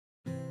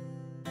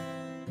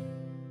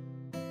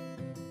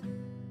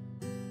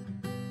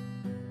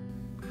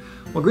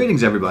Well,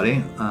 greetings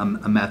everybody.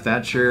 I'm Matt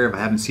Thatcher. If I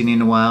haven't seen you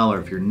in a while, or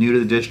if you're new to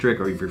the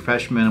district, or if you're a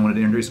freshman, I wanted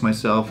to introduce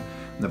myself.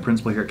 I'm the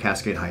principal here at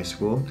Cascade High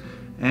School.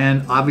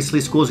 And obviously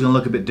school is going to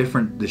look a bit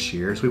different this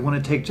year, so we want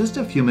to take just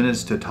a few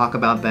minutes to talk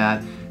about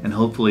that and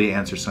hopefully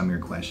answer some of your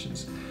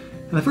questions.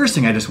 And the first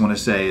thing I just want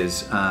to say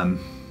is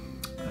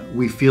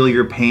we feel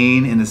your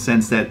pain in the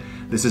sense that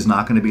this is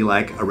not going to be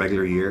like a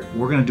regular year.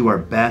 We're going to do our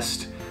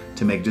best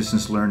to make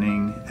distance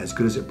learning as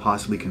good as it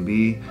possibly can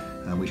be.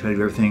 We try to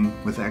do everything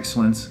with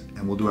excellence,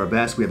 and we'll do our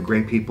best. We have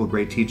great people,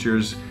 great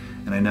teachers,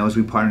 and I know as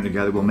we partner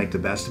together, we'll make the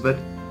best of it.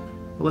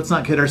 But let's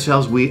not kid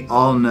ourselves. We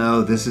all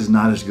know this is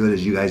not as good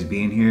as you guys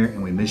being here,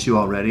 and we miss you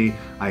already.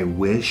 I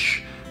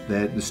wish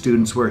that the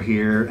students were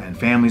here and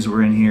families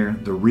were in here.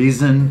 The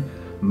reason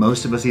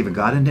most of us even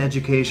got into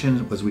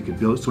education was so we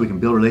can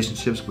build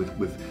relationships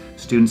with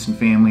students and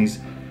families,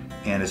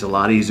 and it's a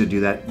lot easier to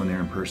do that when they're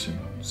in person.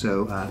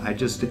 So I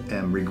just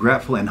am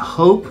regretful and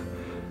hope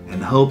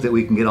that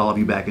we can get all of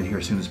you back in here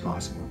as soon as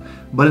possible.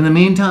 But in the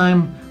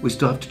meantime, we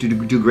still have to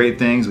do great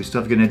things. We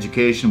still have to get an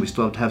education. We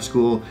still have to have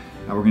school.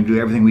 We're going to do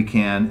everything we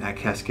can at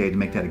Cascade to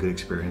make that a good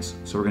experience.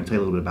 So we're going to tell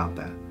you a little bit about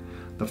that.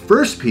 The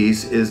first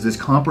piece is this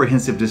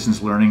comprehensive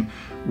distance learning,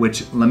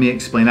 which, let me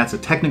explain, that's a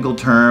technical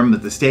term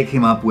that the state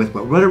came up with,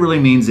 but what it really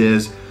means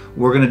is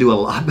we're going to do a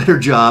lot better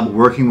job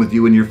working with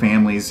you and your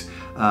families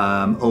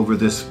over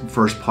this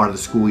first part of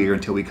the school year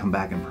until we come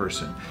back in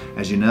person.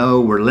 As you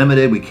know, we're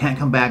limited, we can't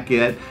come back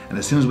yet, and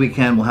as soon as we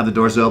can, we'll have the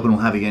doors open,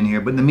 we'll have you in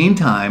here. But in the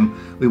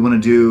meantime, we want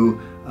to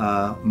do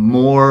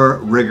more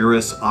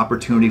rigorous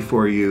opportunity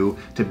for you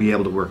to be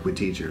able to work with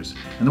teachers.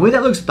 And the way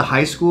that looks at the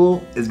high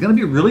school is going to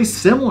be really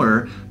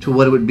similar to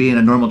what it would be in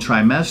a normal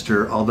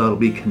trimester, although it'll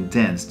be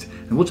condensed.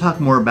 And we'll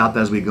talk more about that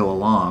as we go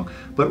along.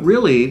 But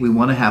really, we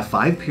want to have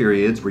 5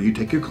 periods where you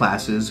take your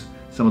classes,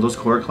 some of those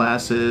core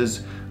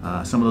classes,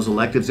 some of those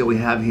electives that we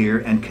have here,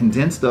 and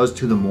condense those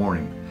to the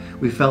morning.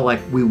 We felt like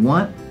we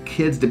want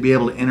kids to be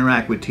able to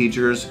interact with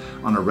teachers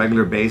on a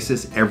regular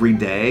basis every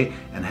day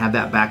and have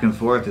that back and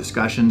forth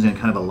discussions in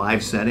kind of a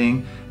live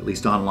setting, at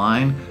least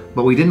online.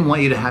 But we didn't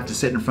want you to have to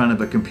sit in front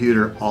of a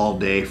computer all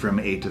day from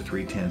 8 to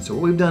 3:10. So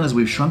what we've done is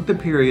we've shrunk the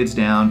periods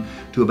down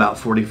to about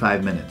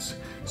 45 minutes.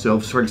 So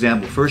for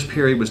example, first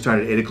period would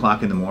start at 8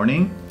 o'clock in the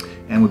morning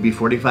and would be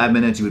 45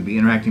 minutes. You would be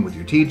interacting with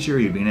your teacher,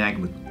 you'd be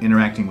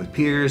interacting with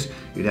peers,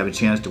 you'd have a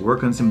chance to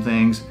work on some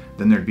things,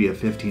 then there'd be a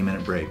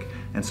 15-minute break.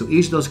 And so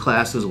each of those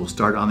classes will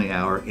start on the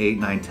hour, 8,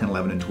 9, 10,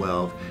 11, and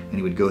 12, and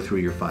you would go through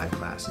your 5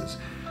 classes.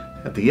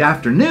 At the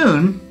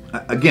afternoon,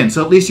 again,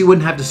 so at least you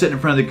wouldn't have to sit in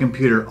front of the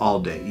computer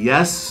all day.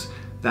 Yes,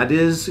 that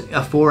is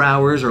 4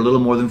 hours or a little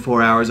more than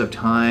 4 hours of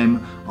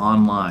time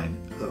online.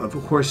 Of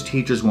course,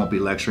 teachers won't be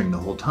lecturing the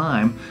whole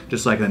time,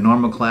 just like in a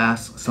normal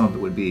class. Some of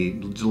it would be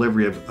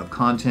delivery of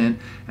content,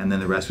 and then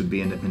the rest would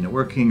be independent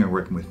working or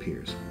working with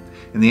peers.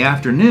 In the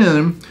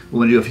afternoon, we're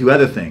going to do a few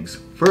other things.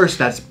 First,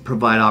 that's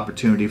provide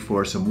opportunity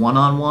for some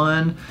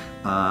one-on-one,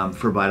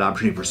 provide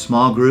opportunity for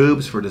small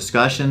groups, for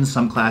discussions.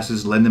 Some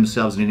classes lend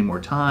themselves to needing more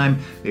time,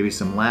 maybe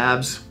some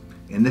labs.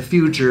 In the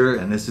future,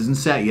 and this isn't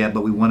set yet,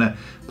 but we want to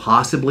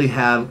possibly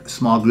have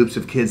small groups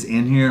of kids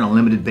in here on a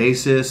limited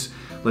basis.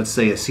 Let's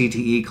say a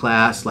CTE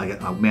class, like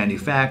a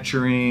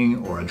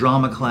manufacturing or a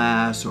drama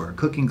class or a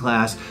cooking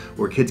class,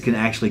 where kids can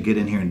actually get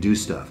in here and do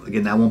stuff.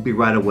 Again, that won't be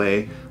right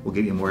away. We'll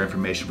give you more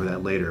information for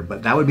that later.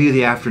 But that would be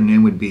the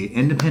afternoon, would be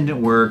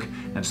independent work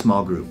and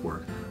small group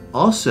work.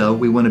 Also,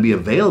 we want to be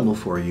available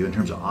for you in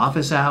terms of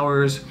office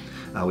hours.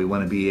 We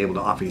want to be able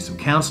to offer you some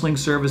counseling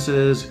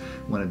services.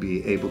 We want to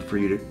be able for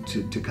you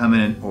to come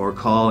in or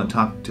call and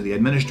talk to the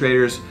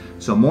administrators.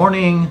 So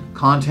morning,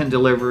 content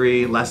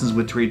delivery, lessons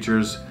with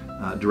teachers,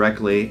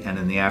 directly, and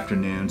in the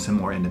afternoon, some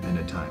more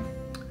independent time.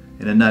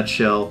 In a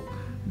nutshell,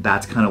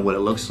 that's kind of what it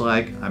looks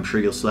like. I'm sure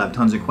you'll still have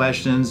tons of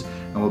questions,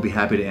 and we'll be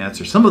happy to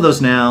answer some of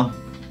those now,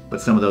 but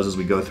some of those as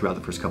we go throughout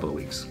the first couple of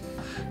weeks.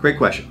 Great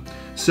question.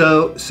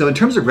 So in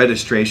terms of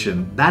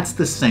registration, that's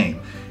the same.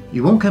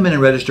 You won't come in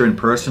and register in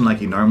person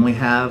like you normally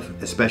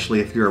have,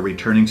 especially if you're a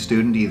returning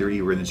student, either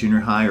you were in the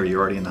junior high or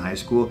you're already in the high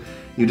school.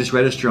 You just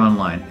register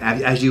online.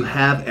 As you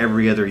have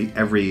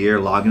every year,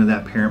 log into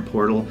that parent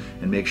portal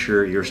and make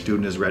sure your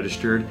student is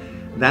registered.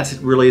 That's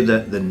really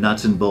the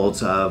nuts and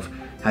bolts of,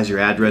 has your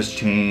address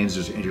changed,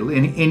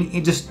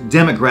 and just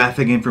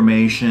demographic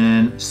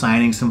information,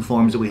 signing some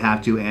forms that we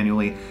have to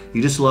annually.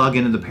 You just log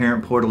into the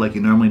parent portal like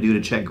you normally do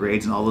to check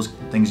grades and all those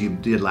things you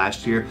did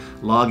last year.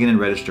 Log in and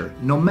register.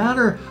 No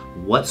matter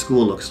what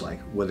school looks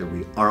like, whether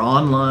we are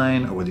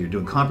online or whether you're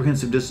doing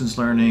comprehensive distance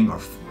learning or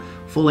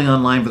fully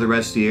online for the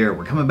rest of the year,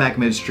 we're coming back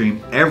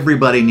midstream,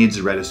 everybody needs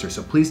to register.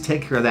 So please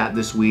take care of that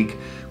this week.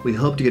 We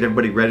hope to get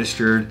everybody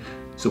registered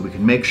so we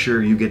can make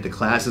sure you get the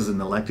classes and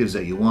the electives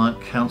that you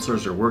want.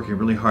 Counselors are working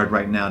really hard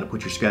right now to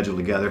put your schedule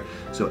together.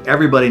 So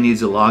everybody needs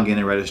to log in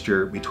and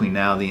register between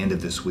now and the end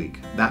of this week.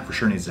 That for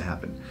sure needs to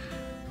happen.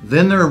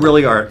 Then there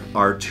really are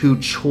 2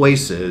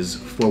 choices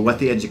for what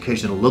the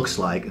education looks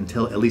like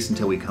at least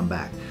until we come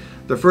back.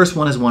 The first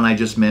one is one I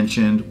just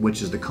mentioned,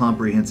 which is the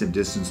comprehensive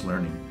distance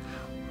learning.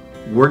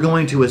 We're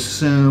going to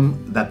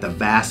assume that the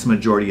vast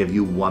majority of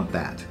you want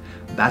that.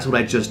 That's what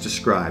I just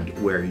described,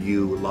 where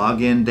you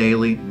log in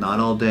daily, not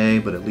all day,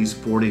 but at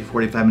least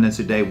 40-45 minutes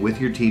a day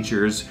with your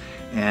teachers,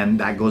 and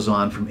that goes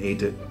on from 8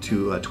 to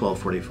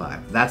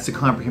 12:45. That's the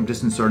comprehensive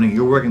distance learning.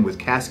 You're working with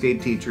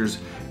Cascade teachers,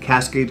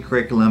 Cascade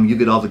curriculum. You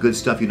get all the good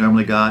stuff you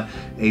normally got,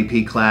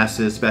 AP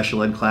classes,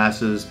 special ed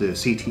classes, the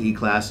CTE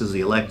classes,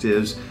 the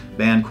electives,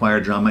 band, choir,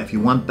 drama. If you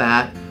want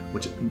that,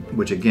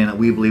 which again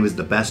we believe is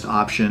the best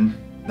option,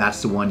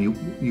 that's the one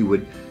you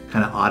would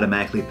kind of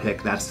automatically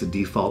pick. That's the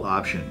default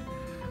option.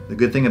 The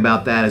good thing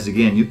about that is,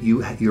 again,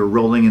 you're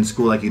rolling in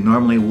school like you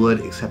normally would,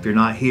 except you're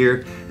not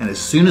here. And as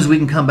soon as we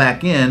can come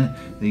back in,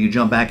 then you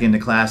jump back into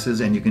classes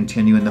and you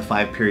continue in the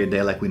 5-period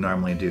day like we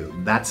normally do.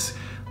 That's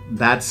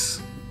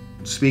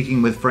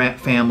speaking with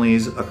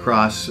families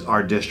across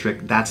our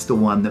district. That's the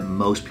one that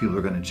most people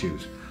are going to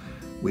choose.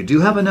 We do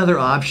have another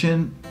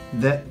option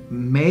that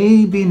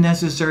may be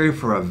necessary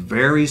for a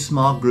very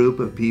small group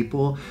of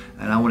people,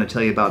 and I want to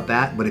tell you about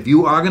that. But if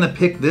you are going to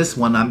pick this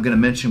one I'm going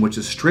to mention, which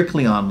is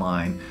strictly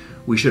online,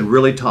 we should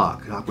really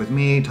talk with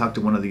me, talk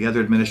to one of the other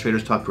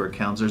administrators, talk to our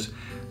counselors.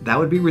 That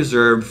would be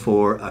reserved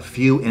for a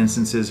few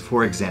instances.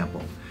 For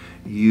example,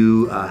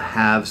 you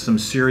have some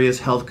serious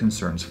health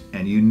concerns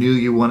and you knew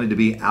you wanted to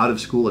be out of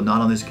school and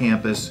not on this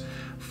campus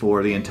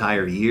for the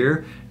entire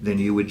year, then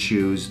you would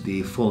choose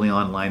the fully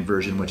online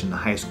version, which in the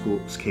high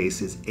school's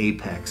case is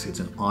APEX. It's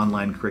an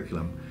online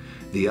curriculum.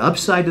 The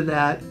upside to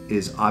that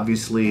is,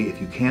 obviously,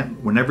 if you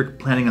we're never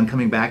planning on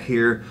coming back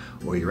here,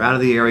 or you're out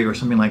of the area or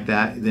something like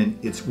that, then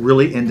it's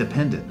really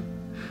independent.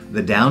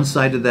 The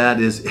downside to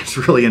that is it's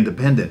really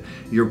independent.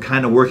 You're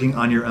kind of working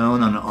on your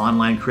own on an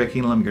online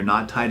curriculum. You're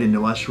not tied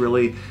into us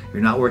really.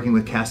 You're not working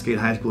with Cascade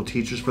High School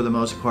teachers for the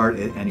most part,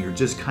 and you're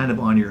just kind of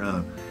on your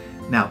own.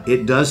 Now,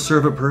 it does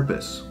serve a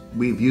purpose.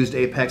 We've used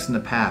APEX in the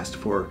past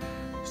for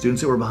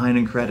students that were behind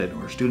in credit,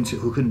 or students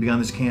who couldn't be on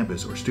this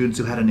campus, or students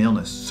who had an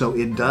illness. So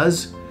it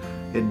does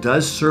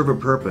serve a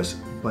purpose,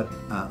 but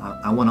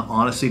I want to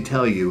honestly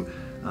tell you,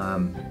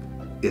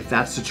 if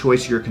that's the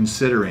choice you're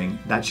considering,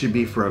 that should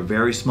be for a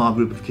very small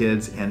group of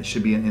kids, and it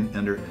should be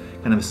under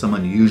kind of some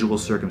unusual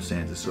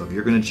circumstances. So if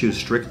you're going to choose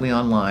strictly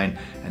online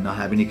and not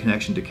have any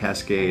connection to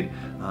Cascade,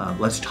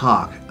 let's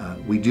talk.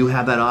 We do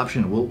have that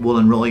option. We'll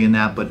enroll you in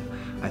that, but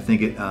I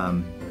think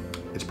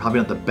it's probably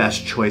not the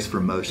best choice for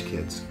most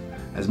kids.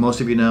 As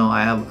most of you know,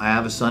 I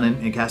have a son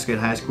in Cascade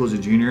High School as a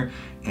junior,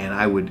 and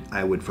I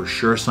would for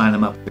sure sign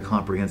them up for the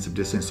comprehensive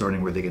distance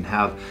learning, where they can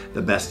have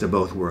the best of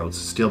both worlds.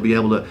 Still be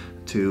able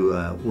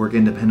to work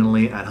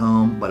independently at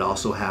home, but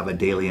also have a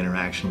daily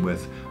interaction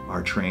with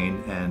our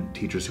trained and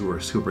teachers who are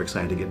super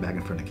excited to get back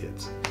in front of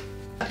kids.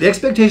 The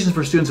expectations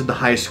for students at the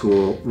high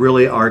school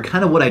really are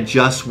kind of what I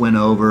just went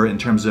over in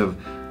terms of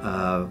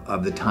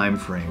the time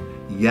frame.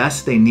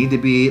 Yes, they need to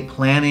be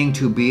planning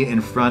to be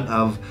in front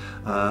of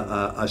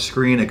a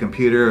screen, a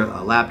computer,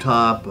 a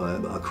laptop,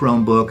 a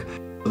Chromebook.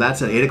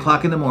 That's at 8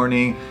 o'clock in the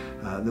morning.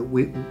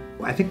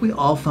 I think we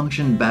all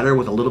function better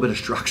with a little bit of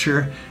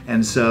structure,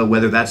 and so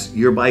whether that's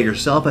you're by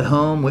yourself at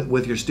home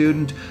with your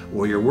student,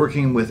 or you're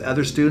working with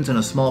other students in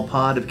a small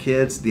pod of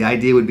kids, the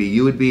idea would be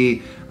you would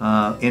be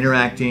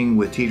interacting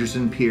with teachers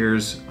and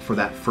peers for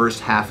that first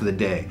half of the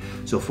day.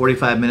 So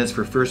 45 minutes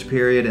for first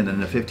period, and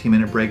then a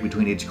 15-minute break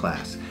between each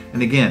class.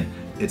 And again,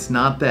 it's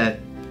not that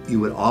you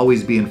would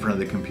always be in front of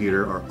the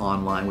computer or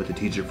online with the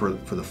teacher for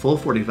the full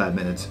 45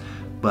 minutes,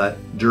 but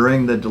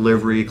during the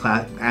delivery,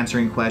 class,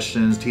 answering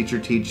questions, teacher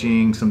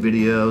teaching, some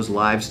videos,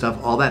 live stuff,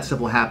 all that stuff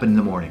will happen in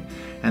the morning.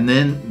 And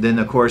then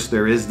of course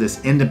there is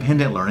this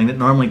independent learning that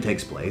normally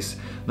takes place.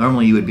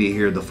 Normally you would be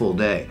here the full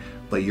day,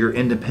 but your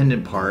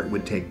independent part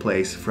would take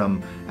place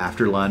from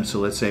after lunch. So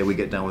let's say we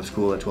get done with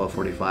school at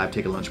 12:45,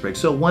 take a lunch break.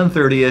 So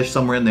 1:30ish,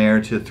 somewhere in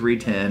there, to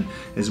 3:10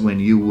 is when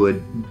you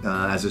would,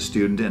 as a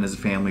student and as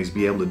families,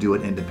 be able to do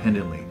it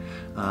independently.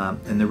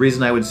 And the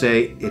reason I would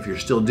say, if you're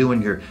still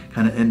doing your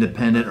kind of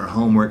independent or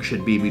homework,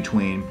 should be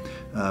between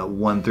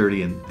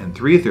 1:30 and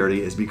 3:30,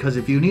 is because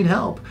if you need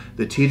help,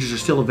 the teachers are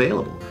still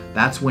available.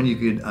 That's when you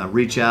could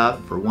reach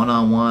out for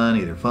one-on-one,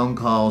 either phone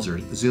calls or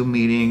Zoom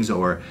meetings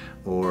or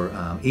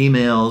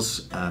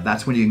emails.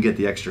 That's when you can get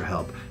the extra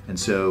help. And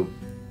so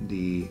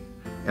the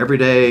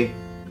everyday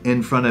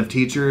in front of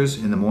teachers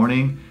in the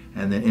morning,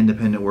 and then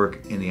independent work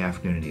in the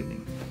afternoon and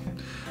evening.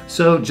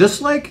 So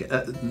just like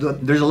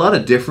there's a lot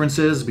of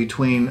differences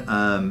between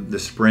the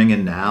spring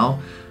and now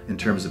in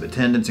terms of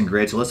attendance and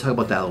grades. So let's talk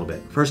about that a little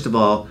bit. First of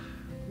all,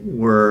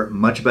 we're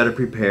much better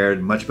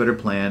prepared, much better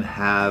planned,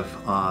 have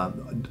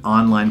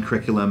online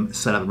curriculum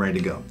set up and ready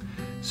to go.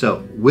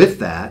 So with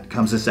that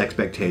comes this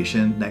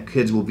expectation that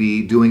kids will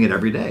be doing it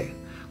every day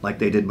like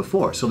they did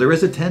before. So there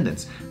is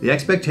attendance. The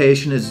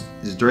expectation is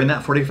during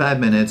that 45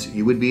 minutes,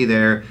 you would be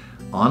there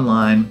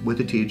online with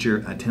the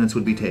teacher, attendance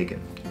would be taken.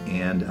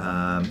 And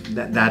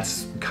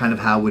that's kind of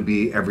how it would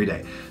be every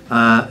day.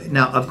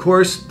 Now, of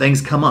course,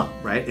 things come up,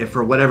 right? If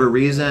for whatever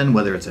reason,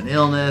 whether it's an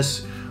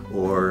illness,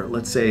 or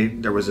let's say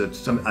there was a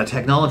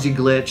technology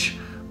glitch,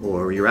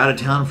 or you're out of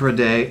town for a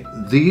day,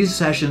 these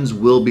sessions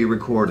will be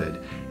recorded.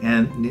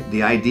 And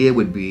the idea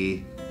would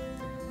be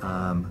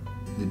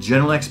The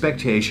general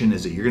expectation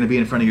is that you're going to be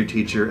in front of your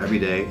teacher every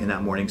day in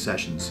that morning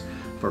sessions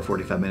for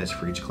 45 minutes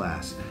for each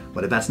class.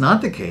 But if that's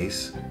not the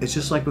case, it's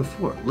just like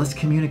before. Let's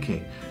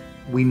communicate.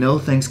 We know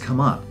things come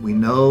up. We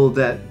know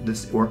that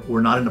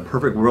we're not in a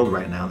perfect world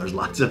right now. There's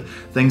lots of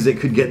things that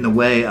could get in the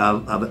way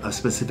of a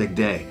specific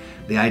day.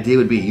 The idea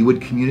would be you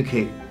would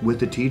communicate with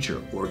the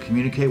teacher or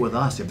communicate with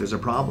us if there's a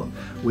problem.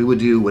 We would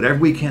do whatever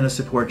we can to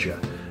support you.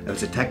 If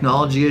it's a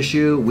technology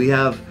issue, we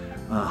have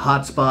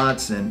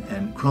hotspots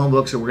and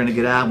Chromebooks that we're going to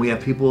get out. We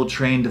have people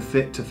trained to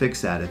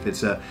fix that. If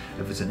it's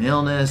an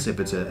illness, if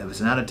it's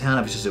an out of town,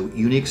 if it's just a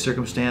unique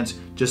circumstance,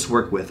 just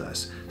work with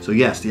us. So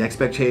yes, the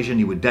expectation,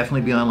 you would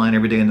definitely be online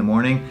every day in the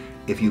morning.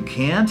 If you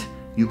can't,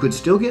 you could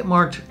still get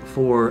marked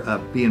for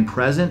being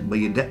present, but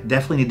you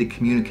definitely need to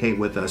communicate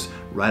with us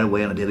right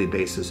away on a daily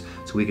basis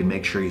so we can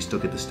make sure you still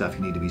get the stuff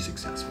you need to be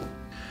successful.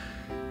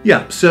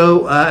 Yeah,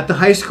 so at the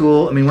high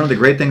school, I mean, one of the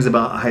great things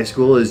about high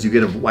school is you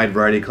get a wide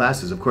variety of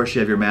classes. Of course, you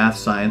have your math,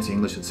 science,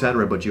 English,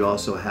 etc., but you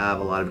also have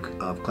a lot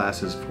of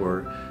classes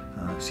for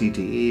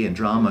CTE and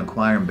drama and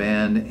choir and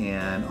band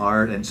and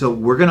art, and so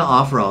we're going to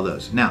offer all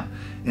those. Now,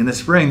 in the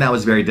spring, that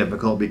was very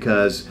difficult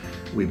because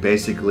we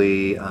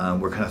basically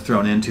were kind of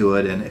thrown into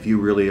it, and if you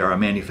really are a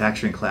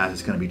manufacturing class,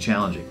 it's going to be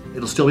challenging.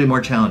 It'll still be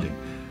more challenging.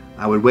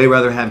 I would way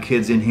rather have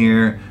kids in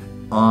here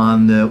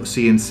on the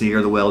CNC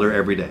or the welder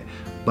every day.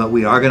 But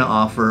we are going to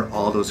offer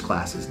all those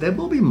classes. They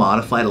will be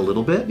modified a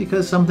little bit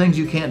because some things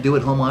you can't do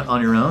at home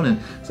on your own and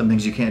some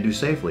things you can't do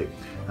safely.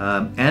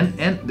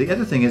 And the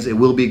other thing is it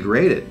will be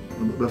graded.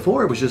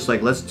 Before it was just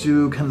like, let's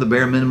do kind of the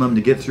bare minimum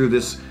to get through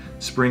this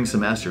spring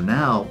semester.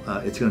 Now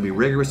it's going to be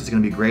rigorous, it's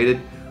going to be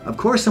graded. Of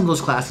course, some of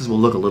those classes will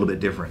look a little bit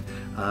different.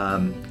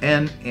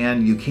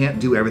 And you can't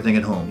do everything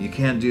at home. You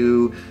can't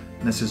do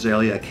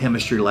necessarily a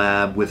chemistry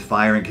lab with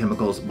fire and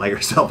chemicals by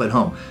yourself at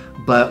home.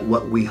 But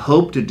what we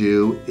hope to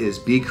do is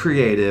be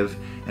creative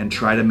and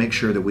try to make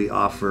sure that we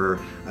offer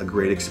a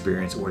great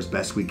experience or as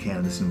best we can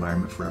in this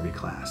environment for every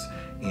class.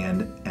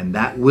 And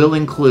that will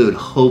include,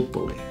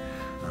 hopefully,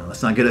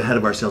 let's not get ahead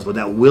of ourselves, but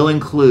that will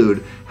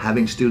include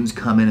having students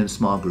come in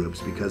small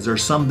groups because there are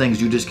some things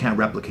you just can't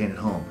replicate at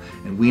home.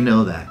 And we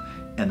know that.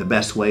 And the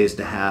best way is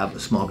to have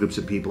small groups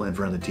of people in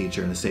front of the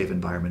teacher in a safe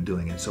environment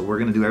doing it. So we're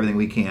going to do everything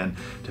we can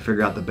to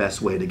figure out the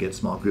best way to get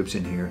small groups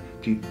in here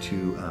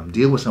to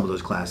deal with some of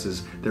those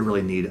classes that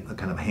really need a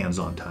kind of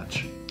hands-on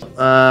touch.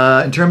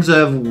 In terms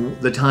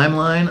of the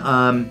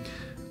timeline,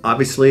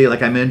 obviously,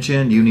 like I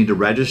mentioned, you need to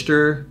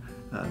register.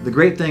 The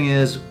great thing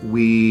is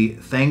we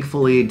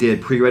thankfully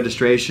did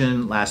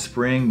pre-registration last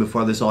spring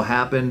before this all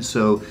happened,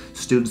 so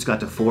students got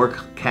to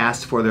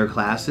forecast for their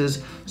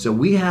classes. So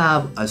we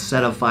have a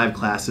set of 5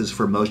 classes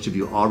for most of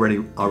you already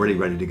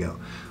ready to go.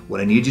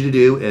 What I need you to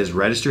do is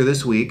register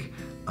this week,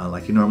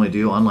 like you normally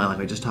do online, like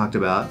I just talked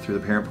about through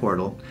the parent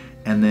portal,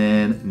 and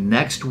then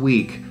next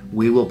week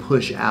we will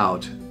push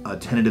out a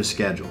tentative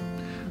schedule.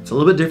 It's a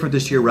little bit different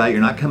this year, right?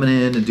 You're not coming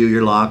in to do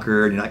your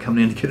locker, and you're not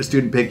coming in to get a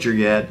student picture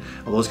yet,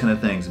 all those kind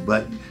of things.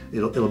 But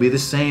it'll be the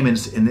same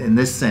in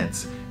this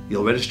sense.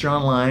 You'll register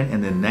online,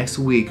 and then next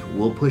week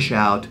we'll push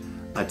out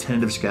a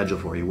tentative schedule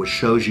for you, which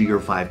shows you your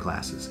 5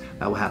 classes.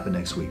 That will happen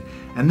next week.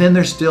 And then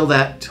there's still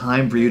that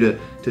time for you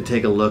to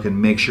take a look and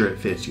make sure it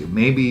fits you.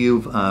 Maybe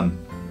you've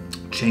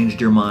changed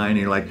your mind, and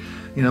you're like,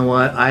 you know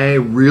what? I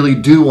really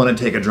do want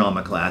to take a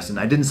drama class, and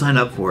I didn't sign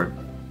up for it.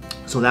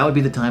 So that would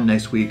be the time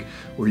next week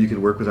where you could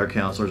work with our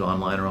counselors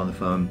online or on the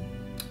phone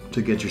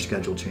to get your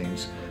schedule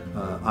changed.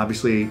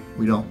 Obviously,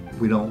 we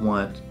don't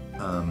want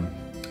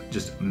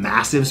just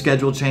massive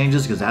schedule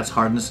changes because that's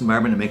hard in this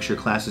environment to make sure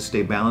classes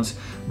stay balanced.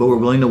 But we're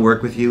willing to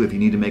work with you if you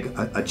need to make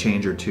a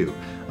change or two.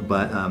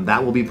 But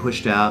that will be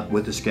pushed out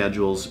with the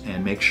schedules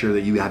and make sure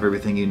that you have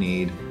everything you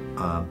need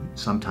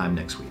sometime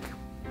next week.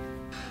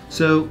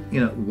 So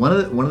one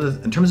of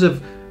the in terms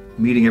of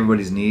meeting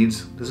everybody's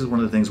needs, this is one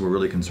of the things we're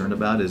really concerned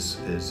about is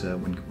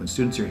when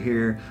students are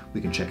here,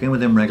 we can check in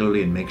with them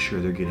regularly and make sure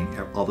they're getting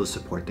all the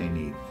support they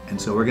need. And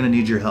so we're going to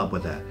need your help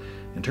with that.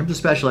 In terms of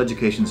special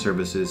education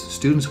services,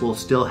 students will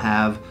still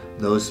have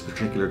those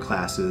particular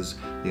classes,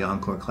 the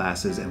encore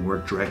classes, and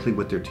work directly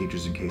with their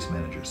teachers and case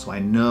managers. So I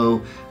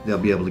know they'll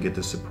be able to get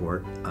the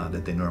support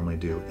that they normally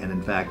do. And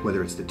in fact,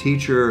 whether it's the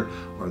teacher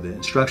or the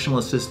instructional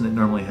assistant that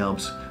normally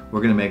helps, we're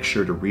going to make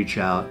sure to reach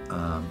out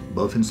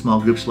both in small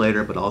groups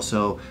later, but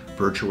also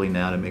virtually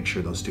now to make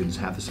sure those students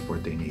have the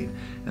support they need.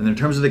 And then in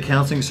terms of the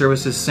counseling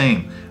services,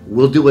 same.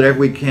 We'll do whatever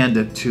we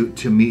can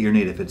to meet your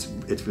need.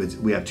 If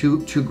we have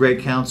two great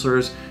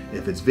counselors.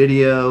 If it's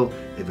video,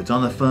 if it's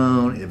on the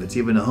phone, if it's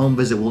even a home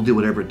visit, we'll do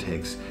whatever it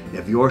takes.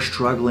 If you're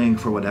struggling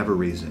for whatever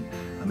reason,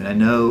 I mean, I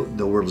know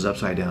the world is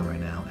upside down right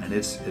now, and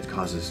it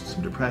causes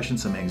some depression,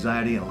 some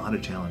anxiety, and a lot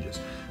of challenges.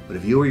 But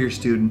if you or your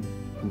student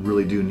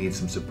really do need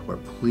some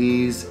support,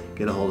 please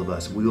get a hold of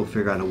us. We will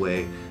figure out a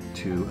way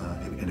to,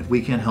 and if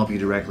we can't help you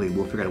directly,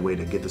 we'll figure out a way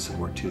to get the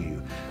support to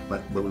you. But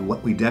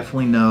what we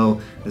definitely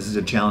know, this is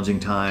a challenging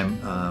time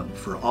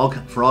for all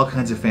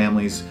kinds of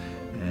families,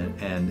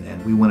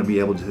 and we want to be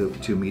able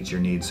to meet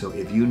your needs. So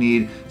if you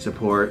need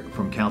support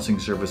from counseling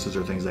services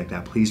or things like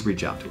that, please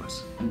reach out to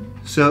us.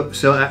 So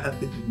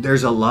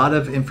there's a lot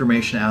of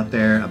information out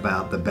there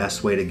about the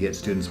best way to get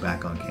students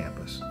back on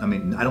campus. I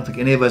mean, I don't think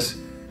any of us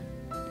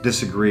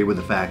disagree with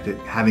the fact that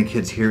having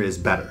kids here is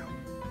better.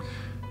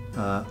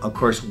 Of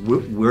course,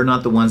 we're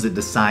not the ones that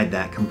decide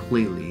that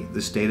completely.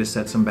 The state has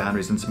set some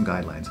boundaries and some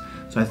guidelines.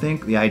 So I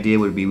think the idea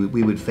would be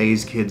we would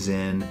phase kids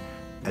in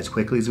as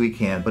quickly as we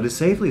can, but as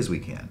safely as we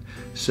can.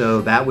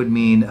 So that would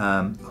mean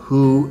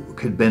who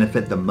could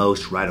benefit the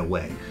most right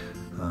away.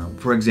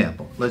 For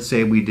example, let's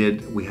say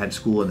we had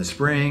school in the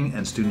spring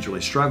and students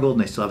really struggled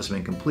and they still have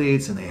some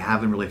incompletes and they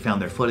haven't really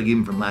found their footing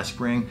even from last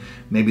spring.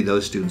 Maybe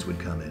those students would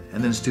come in.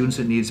 And then students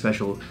that need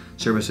special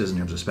services in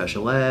terms of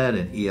special ed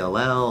and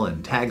ELL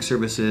and tag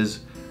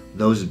services,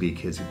 those would be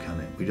kids who come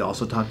in. We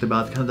also talked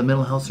about kind of the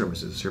mental health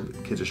services.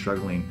 Kids are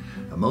struggling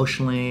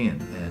emotionally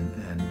and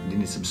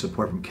need some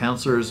support from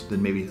counselors,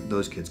 then maybe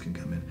those kids can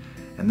come in.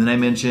 And then I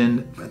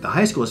mentioned, at the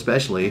high school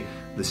especially,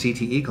 the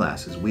CTE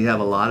classes. We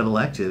have a lot of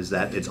electives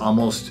that it's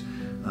almost,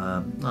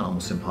 not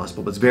almost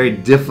impossible, but it's very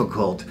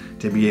difficult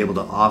to be able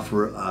to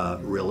offer a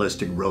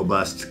realistic,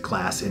 robust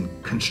class in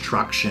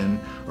construction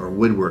or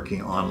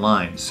woodworking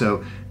online.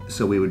 So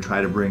we would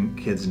try to bring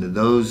kids into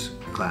those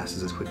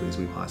classes as quickly as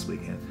we possibly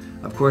can.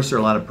 Of course, there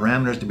are a lot of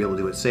parameters to be able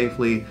to do it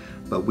safely,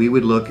 but we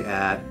would look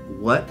at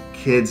what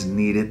kids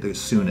need it the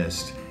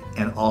soonest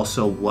and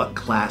also what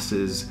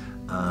classes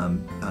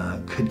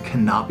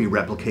cannot be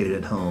replicated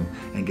at home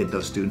and get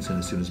those students in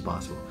as soon as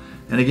possible.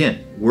 And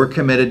again, we're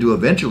committed to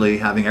eventually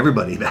having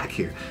everybody back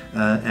here,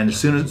 and as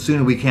soon as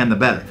we can, the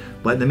better.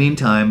 But in the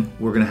meantime,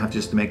 we're going to have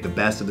just to make the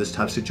best of this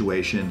tough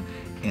situation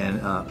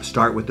and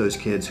start with those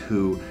kids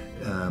whose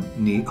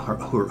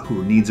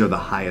needs are the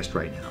highest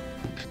right now.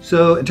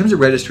 So in terms of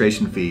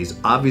registration fees,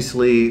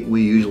 obviously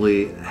we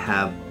usually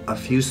have a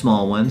few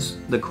small ones.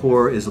 The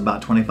core is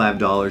about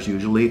 $25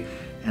 usually.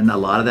 And a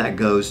lot of that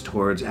goes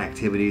towards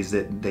activities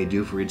that they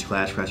do for each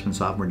class, freshman,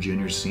 sophomore,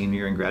 junior,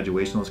 senior, and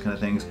graduation, those kind of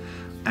things.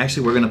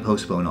 Actually, we're going to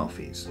postpone all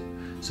fees.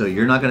 So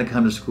you're not going to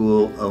come to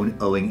school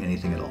owing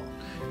anything at all.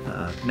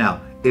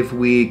 Now, if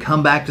we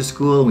come back to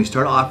school and we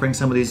start offering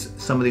some of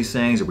these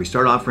things, or we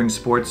start offering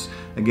sports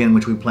again,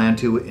 which we plan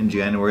to in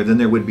January, then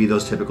there would be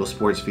those typical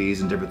sports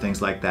fees and different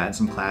things like that,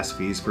 some class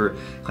fees for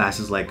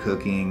classes like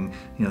cooking,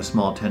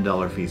 small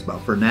 $10 fees. But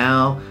for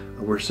now,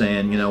 we're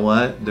saying, you know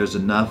what, there's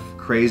enough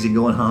crazy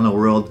going on in the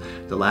world.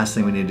 The last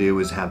thing we need to do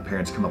is have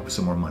parents come up with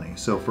some more money.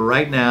 So for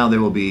right now, there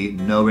will be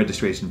no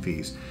registration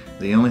fees.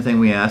 The only thing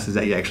we ask is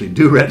that you actually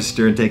do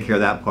register and take care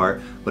of that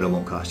part, but it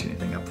won't cost you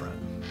anything up front.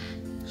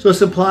 So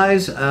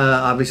supplies,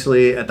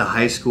 obviously at the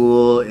high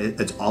school,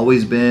 it's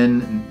always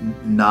been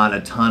not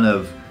a ton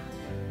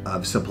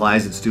of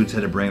supplies that students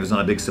had to bring. There's not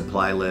a big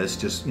supply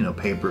list, just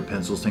paper,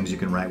 pencils, things you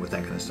can write with,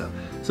 that kind of stuff.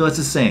 So it's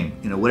the same,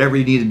 whatever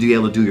you need to be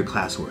able to do your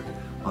classwork.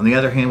 On the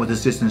other hand, with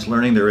this distance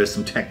learning, there is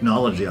some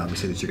technology,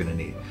 obviously, that you're going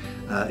to need.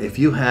 If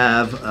you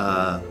have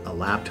a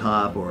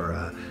laptop or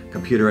a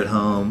computer at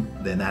home,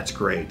 then that's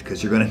great,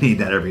 because you're going to need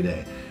that every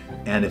day.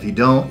 And if you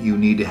don't, you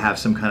need to have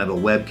some kind of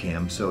a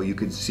webcam so you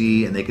can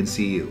see and they can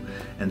see you.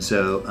 And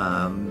so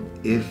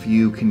if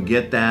you can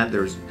get that,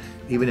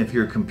 even if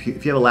you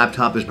have a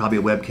laptop, there's probably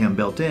a webcam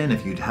built in.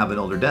 If you have an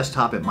older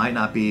desktop, it might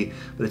not be,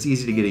 but it's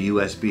easy to get a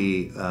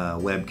USB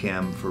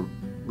webcam for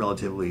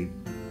relatively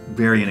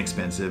very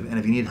inexpensive. And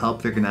if you need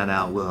help figuring that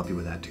out, we'll help you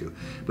with that too.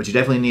 But you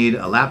definitely need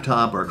a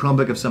laptop or a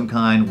Chromebook of some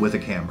kind with a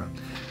camera.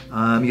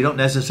 You don't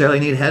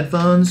necessarily need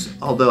headphones,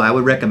 although I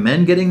would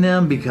recommend getting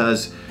them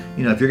because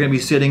if you're going to be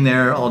sitting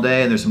there all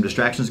day and there's some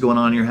distractions going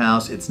on in your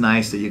house, it's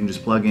nice that you can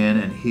just plug in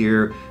and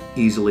hear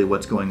easily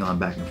what's going on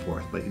back and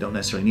forth. But you don't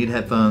necessarily need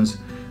headphones.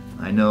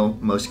 I know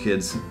most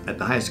kids at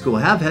the high school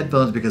have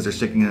headphones because they're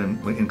sticking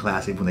in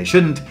class even when they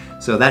shouldn't,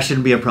 so that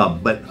shouldn't be a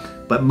problem.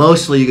 But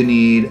mostly you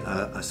need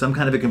some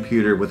kind of a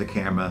computer with a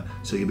camera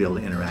so you'll be able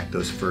to interact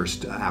those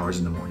first hours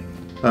in the morning.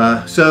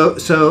 So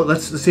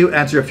let's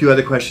answer a few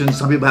other questions.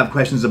 Some people have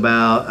questions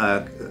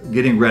about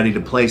getting ready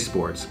to play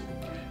sports.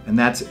 And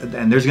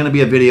there's going to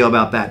be a video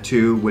about that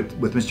too with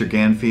Mr.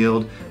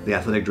 Ganfield, the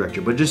athletic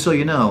director. But just so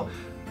you know,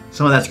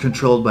 some of that's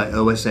controlled by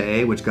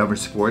OSAA, which governs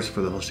sports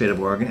for the whole state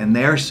of Oregon, and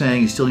they're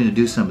saying you still need to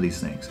do some of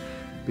these things.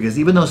 Because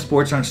even though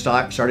sports aren't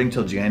starting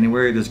until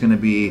January, there's going to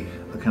be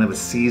a kind of a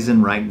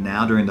season right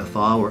now during the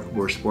fall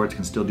where sports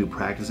can still do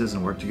practices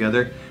and work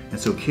together. And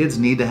so kids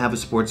need to have a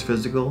sports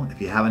physical. If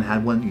you haven't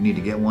had one, you need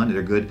to get one.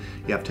 They're good.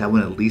 You have to have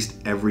one at least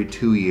every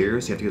 2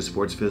 years. You have to get a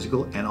sports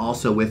physical. And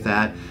also with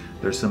that,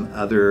 there's some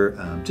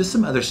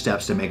other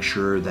steps to make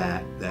sure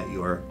that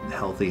you're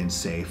healthy and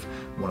safe.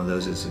 One of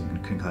those is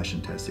concussion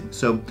testing.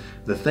 So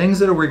the things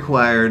that are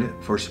required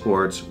for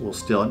sports will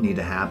still need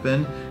to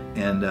happen,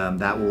 and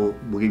that we'll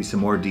give you some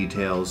more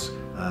details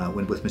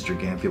with Mr.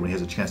 Ganfield when he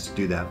has a chance to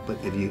do that. But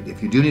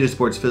if you do need a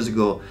sports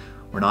physical,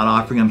 we're not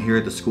offering them here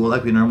at the school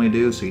like we normally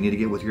do, so you need to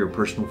get with your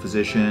personal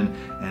physician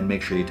and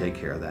make sure you take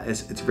care of that.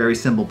 It's a very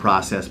simple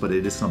process, but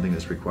it is something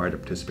that's required to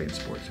participate in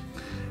sports.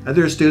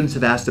 Other students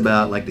have asked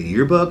about like the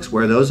yearbooks,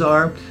 where those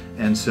are,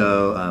 and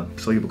so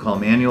some people call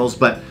them annuals,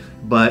 but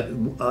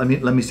let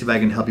me see if I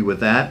can help you with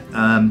that.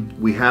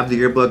 We have the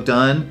yearbook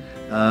done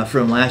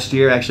from last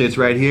year. Actually, it's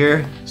right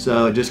here,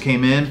 so it just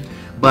came in.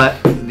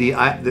 But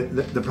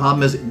the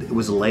problem is it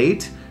was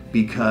late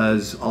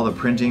because all the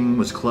printing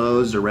was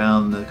closed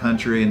around the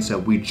country, and so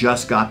we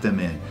just got them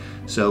in.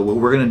 So what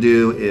we're going to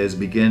do is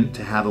begin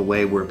to have a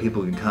way where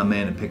people can come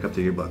in and pick up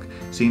the yearbook.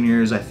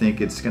 Seniors, I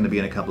think it's going to be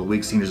in a couple of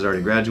weeks. Seniors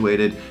already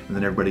graduated, and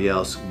then everybody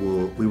else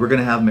we were going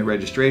to have them at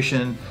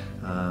registration.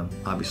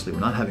 Obviously, we're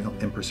not having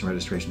in-person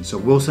registration, so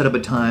we'll set up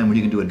a time when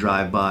you can do a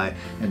drive-by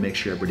and make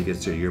sure everybody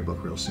gets their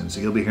yearbook real soon. So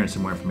you'll be hearing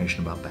some more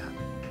information about that.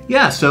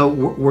 Yeah, so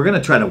we're going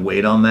to try to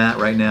wait on that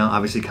right now.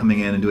 Obviously, coming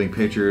in and doing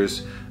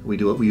pictures, we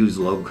use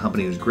a local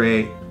company who's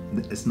great.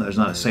 There's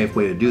not a safe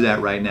way to do that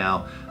right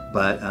now,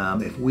 but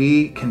if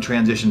we can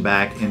transition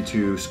back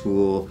into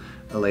school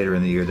later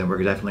in the year, then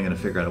we're definitely going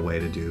to figure out a way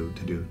to do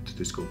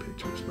school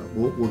pictures. But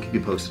we'll keep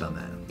you posted on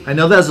that. I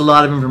know that's a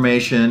lot of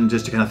information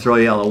just to kind of throw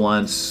you all at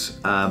once,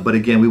 but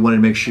again, we wanted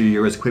to make sure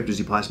you're as equipped as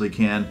you possibly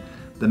can.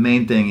 The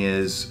main thing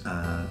is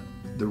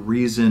the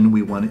reason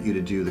we wanted you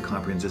to do the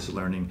comprehensive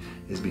learning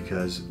is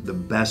because the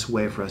best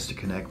way for us to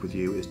connect with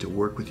you is to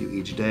work with you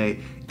each day,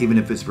 even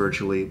if it's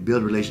virtually,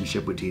 build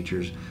relationship with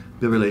teachers,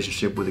 build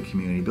relationship with the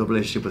community, build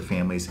relationship with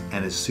families,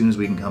 and as soon as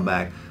we can come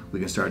back, we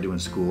can start doing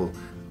school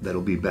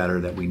that'll be better,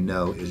 that we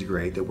know is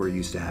great, that we're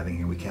used to having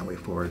here. We can't wait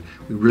for it.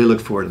 We really look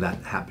forward to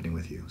that happening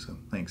with you. So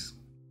thanks.